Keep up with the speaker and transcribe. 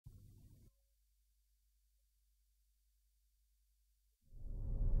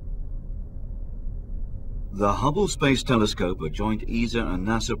The Hubble Space Telescope, a joint ESA and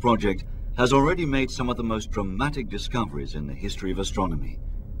NASA project, has already made some of the most dramatic discoveries in the history of astronomy.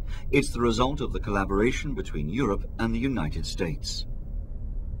 It's the result of the collaboration between Europe and the United States.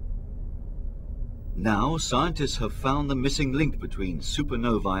 Now, scientists have found the missing link between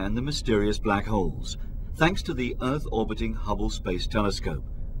supernovae and the mysterious black holes, thanks to the Earth-orbiting Hubble Space Telescope.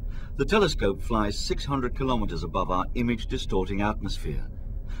 The telescope flies 600 kilometers above our image-distorting atmosphere.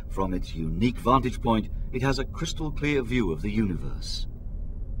 From its unique vantage point, it has a crystal-clear view of the universe.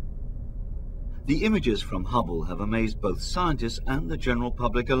 The images from Hubble have amazed both scientists and the general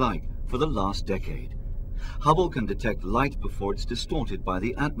public alike for the last decade. Hubble can detect light before it's distorted by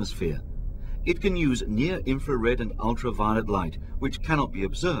the atmosphere. It can use near-infrared and ultraviolet light, which cannot be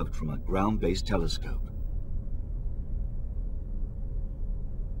observed from a ground-based telescope.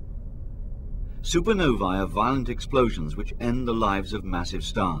 Supernovae are violent explosions which end the lives of massive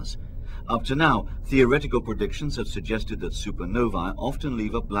stars. Up to now, theoretical predictions have suggested that supernovae often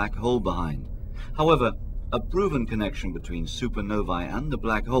leave a black hole behind. However, a proven connection between supernovae and the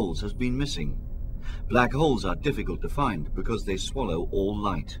black holes has been missing. Black holes are difficult to find because they swallow all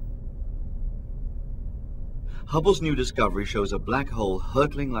light. Hubble's new discovery shows a black hole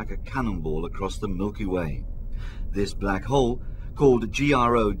hurtling like a cannonball across the Milky Way. This black hole, called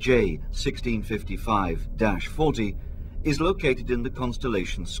GRO-J 1655-40, is located in the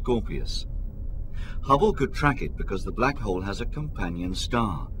constellation Scorpius. Hubble could track it because the black hole has a companion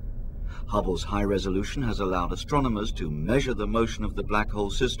star. Hubble's high resolution has allowed astronomers to measure the motion of the black hole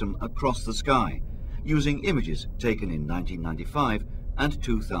system across the sky, using images taken in 1995 and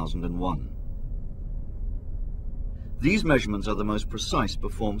 2001. These measurements are the most precise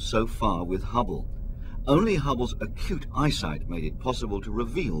performed so far with Hubble. Only Hubble's acute eyesight made it possible to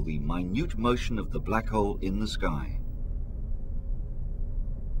reveal the minute motion of the black hole in the sky.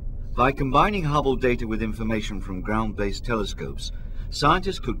 By combining Hubble data with information from ground-based telescopes,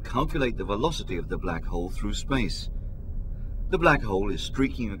 scientists could calculate the velocity of the black hole through space. The black hole is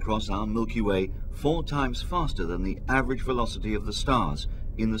streaking across our Milky Way 4 times faster than the average velocity of the stars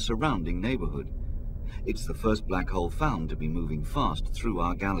in the surrounding neighborhood. It's the first black hole found to be moving fast through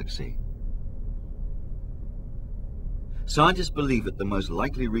our galaxy. Scientists believe that the most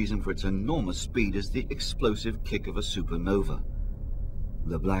likely reason for its enormous speed is the explosive kick of a supernova.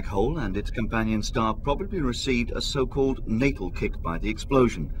 The black hole and its companion star probably received a so-called natal kick by the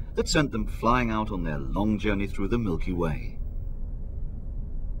explosion that sent them flying out on their long journey through the Milky Way.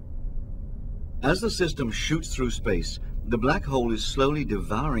 As the system shoots through space, the black hole is slowly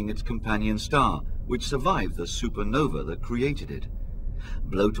devouring its companion star, which survived the supernova that created it.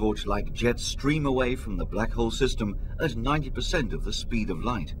 Blowtorch-like jets stream away from the black hole system at 90% of the speed of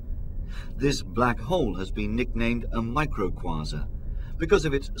light. This black hole has been nicknamed a microquasar because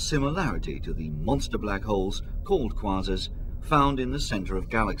of its similarity to the monster black holes called quasars found in the center of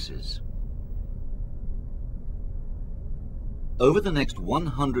galaxies. Over the next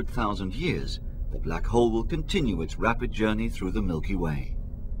 100,000 years, the black hole will continue its rapid journey through the Milky Way.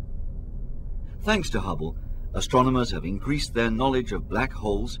 Thanks to Hubble, astronomers have increased their knowledge of black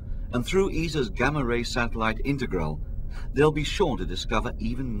holes, and through ESA's gamma-ray satellite Integral, they'll be sure to discover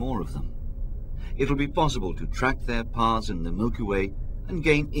even more of them. It'll be possible to track their paths in the Milky Way and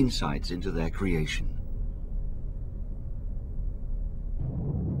gain insights into their creation.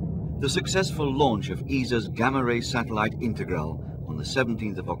 The successful launch of ESA's gamma-ray satellite Integral on the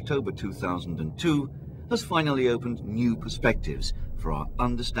 17th of October 2002 has finally opened new perspectives for our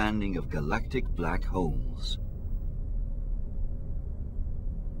understanding of galactic black holes.